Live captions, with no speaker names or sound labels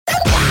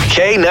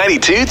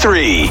K92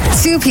 3.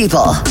 Two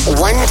people,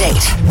 one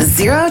date,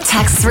 zero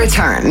texts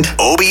returned.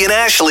 Obie and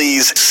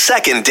Ashley's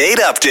second date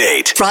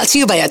update. Brought to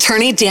you by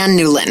attorney Dan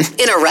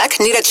Newlin. In a wreck,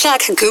 need a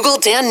check, Google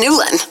Dan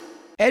Newlin.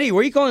 Eddie,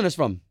 where are you calling us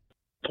from?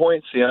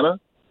 Point, Sienna.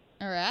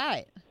 All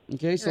right.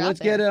 Okay, so You're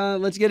let's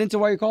out get into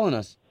why you're calling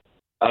us.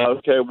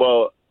 Okay,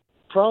 well,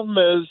 problem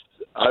is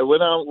I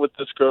went out with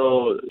this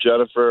girl,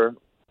 Jennifer,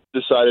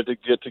 decided to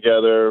get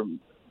together.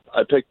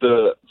 I picked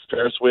the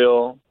Ferris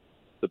wheel,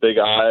 the big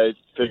eye,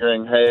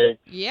 figuring, hey,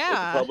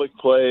 Yeah. it's a public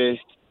place.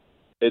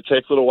 It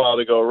takes a little while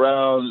to go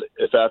around.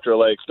 If after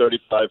like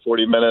 35,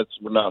 40 minutes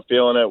we're not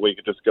feeling it, we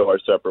could just go our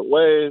separate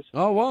ways.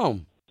 Oh, wow.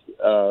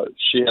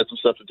 She had some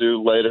stuff to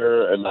do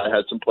later, and I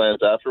had some plans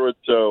afterwards,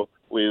 so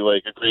we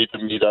agreed to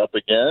meet up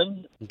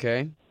again.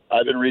 Okay.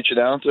 I've been reaching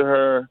out to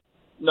her,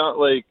 not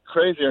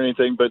crazy or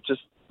anything, but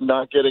just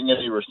not getting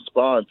any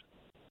response.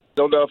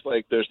 Don't know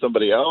if there's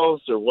somebody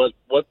else or what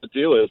the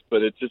deal is,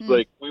 but it's just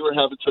we were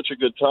having such a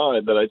good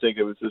time that I think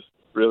it was just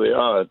really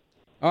odd.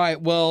 All right,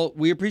 well,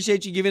 we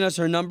appreciate you giving us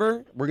her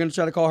number. We're going to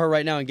try to call her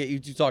right now and get you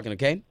two talking,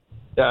 okay?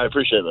 Yeah, I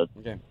appreciate it.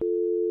 Okay.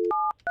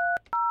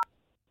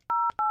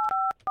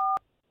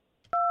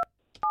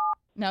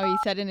 No, he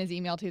said in his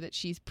email, too, that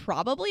she's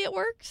probably at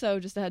work, so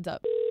just a heads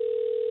up.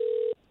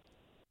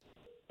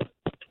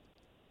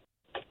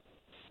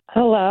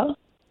 Hello.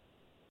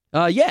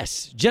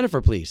 Yes,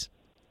 Jennifer, please.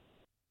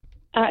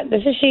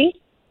 This is she.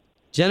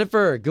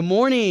 Jennifer, good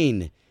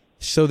morning.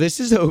 So this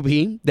is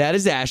Obie. That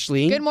is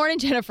Ashley. Good morning,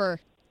 Jennifer.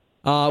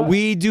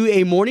 We do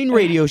a morning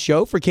radio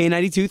show for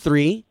K92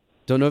 3.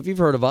 Don't know if you've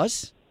heard of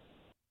us.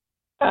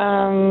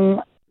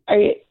 I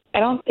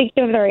don't think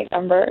you have the right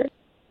number.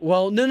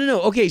 Well,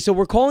 no. Okay, so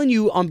we're calling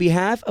you on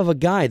behalf of a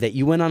guy that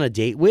you went on a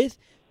date with.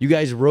 You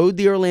guys rode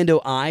the Orlando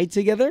Eye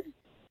together,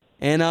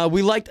 and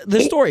we liked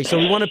the story, so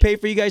we want to pay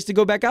for you guys to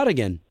go back out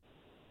again.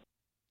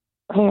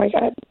 Oh, my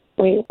God.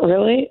 Wait,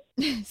 really?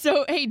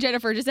 So, hey,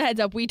 Jennifer, just a heads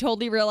up. We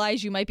totally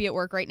realize you might be at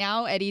work right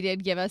now. Eddie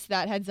did give us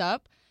that heads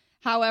up.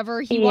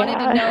 However, he wanted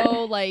to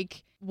know,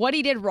 what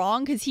he did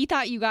wrong because he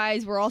thought you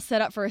guys were all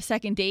set up for a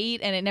second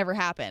date, and it never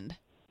happened.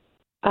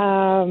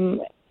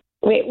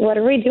 Wait, what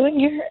are we doing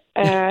here?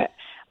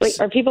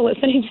 Are people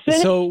listening to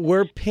this? So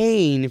we're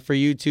paying for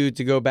you two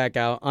to go back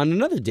out on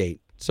another date.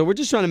 So we're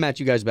just trying to match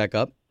you guys back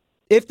up,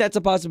 if that's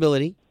a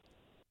possibility.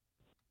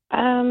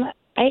 I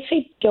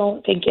actually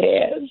don't think it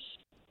is.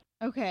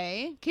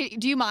 Okay.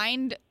 Do you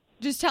mind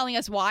just telling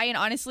us why? And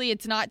honestly,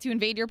 it's not to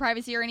invade your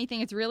privacy or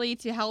anything. It's really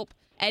to help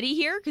Eddie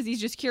here because he's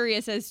just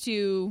curious as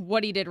to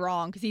what he did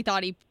wrong because he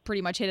thought he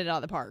pretty much hit it out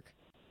of the park.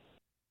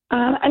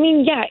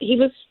 Yeah, he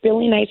was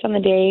really nice on the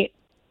date.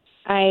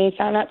 I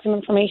found out some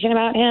information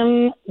about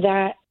him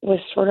that was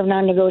sort of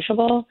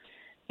non-negotiable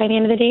by the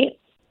end of the date.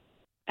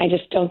 I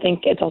just don't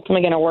think it's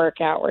ultimately going to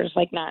work out. We're just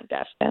not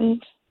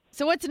destined.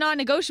 So what's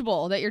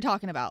non-negotiable that you're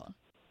talking about?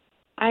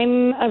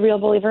 I'm a real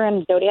believer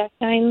in Zodiac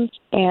signs,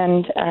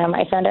 and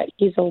I found out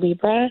he's a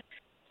Libra,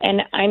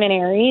 and I'm an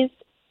Aries.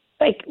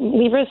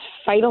 Libras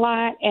fight a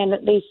lot, and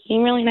they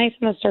seem really nice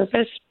on the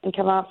surface and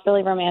come off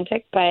really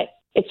romantic, but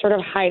it's sort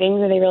of hiding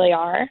who they really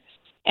are.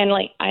 And,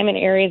 I'm an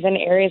Aries, and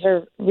Aries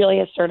are really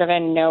assertive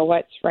and know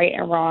what's right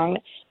and wrong.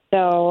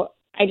 So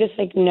I just,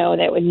 know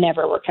that it would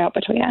never work out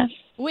between us.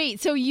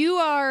 Wait, so you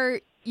are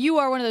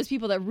one of those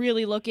people that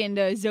really look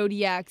into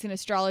zodiacs and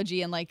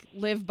astrology and,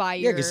 live by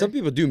your... Yeah, because some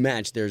people do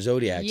match their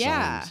zodiac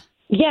signs.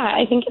 Yeah,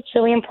 I think it's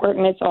really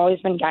important. It's always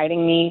been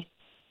guiding me.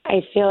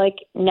 I feel like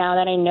now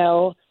that I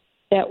know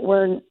that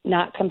we're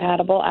not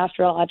compatible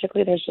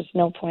astrologically, there's just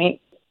no point.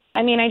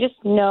 I just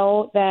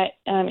know that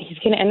he's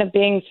going to end up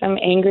being some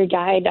angry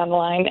guy down the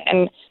line,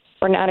 and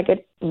we're not a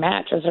good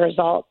match as a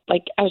result.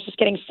 I was just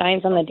getting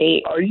signs on the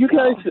date. Are you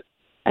guys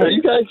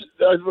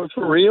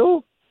for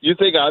real? You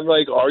think I'm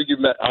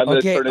argument? I'm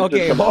going to turn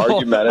into some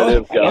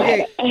argumentative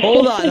guy. Okay,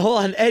 hold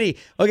on, Eddie.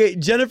 Okay,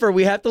 Jennifer,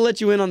 we have to let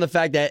you in on the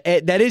fact that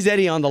that is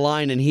Eddie on the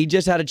line, and he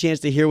just had a chance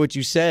to hear what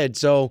you said,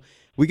 so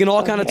we can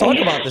all kind of talk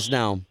about this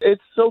now.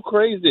 It's so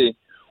crazy.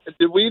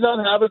 Did we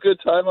not have a good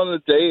time on the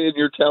date, and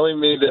you're telling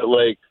me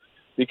that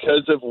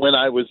because of when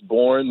I was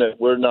born that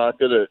we're not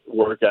going to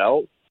work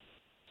out?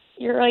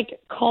 You're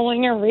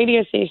calling a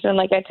radio station,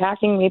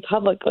 attacking me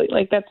publicly.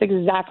 That's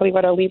exactly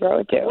what a Libra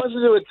would do. It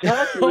wasn't to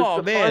attack you. It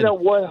was to find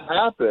out what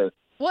happened.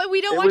 Well, we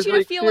don't want you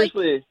to feel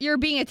seriously. like you're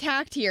being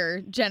attacked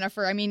here,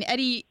 Jennifer.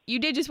 Eddie, you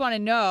did just want to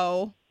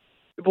know.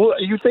 Well,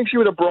 you think she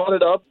would have brought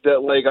it up that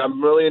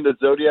I'm really into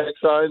zodiac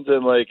signs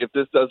and if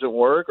this doesn't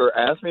work or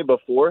asked me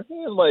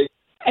beforehand?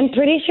 I'm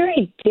pretty sure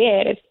I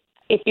did.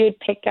 If you had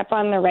picked up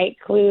on the right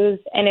clues,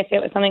 and if it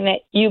was something that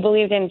you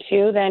believed in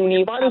too, then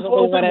you might as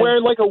well have been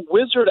wearing a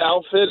wizard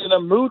outfit and a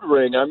mood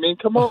ring.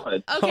 Come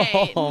on.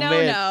 Okay,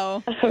 man.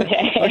 No.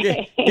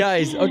 Okay,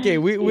 guys. Okay,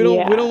 we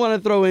don't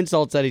want to throw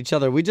insults at each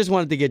other. We just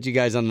wanted to get you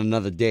guys on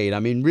another date.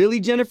 Really,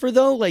 Jennifer,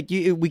 though,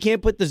 we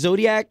can't put the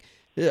zodiac,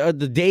 the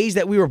days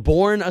that we were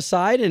born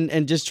aside,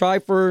 and just try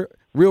for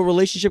real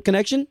relationship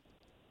connection.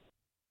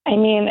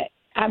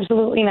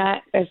 Absolutely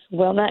not. This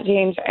will not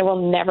change. I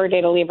will never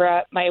date a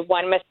Libra. My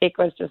one mistake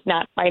was just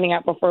not finding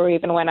out before we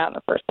even went out in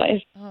the first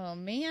place. Oh,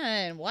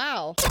 man.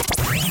 Wow.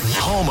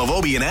 Home of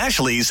Obie and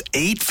Ashley's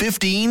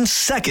 8:15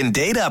 second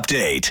date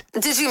update.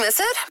 Did you miss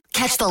it?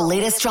 Catch the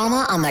latest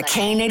drama on the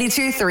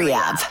K82-3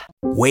 app.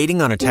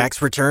 Waiting on a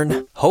tax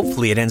return?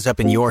 Hopefully it ends up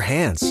in your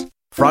hands.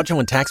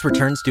 Fraudulent tax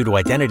returns due to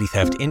identity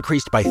theft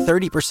increased by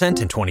 30%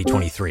 in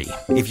 2023.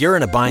 If you're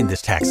in a bind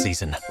this tax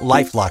season,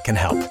 LifeLock can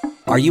help.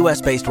 Our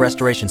U.S.-based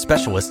restoration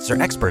specialists are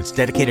experts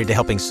dedicated to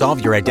helping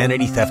solve your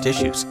identity theft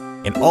issues.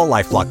 And all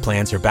LifeLock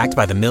plans are backed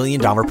by the $1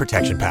 Million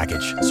Protection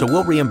Package. So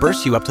we'll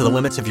reimburse you up to the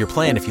limits of your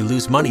plan if you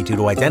lose money due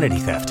to identity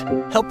theft.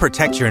 Help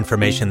protect your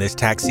information this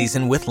tax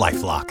season with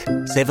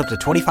LifeLock. Save up to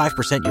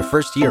 25% your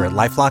first year at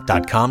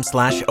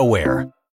LifeLock.com/aware.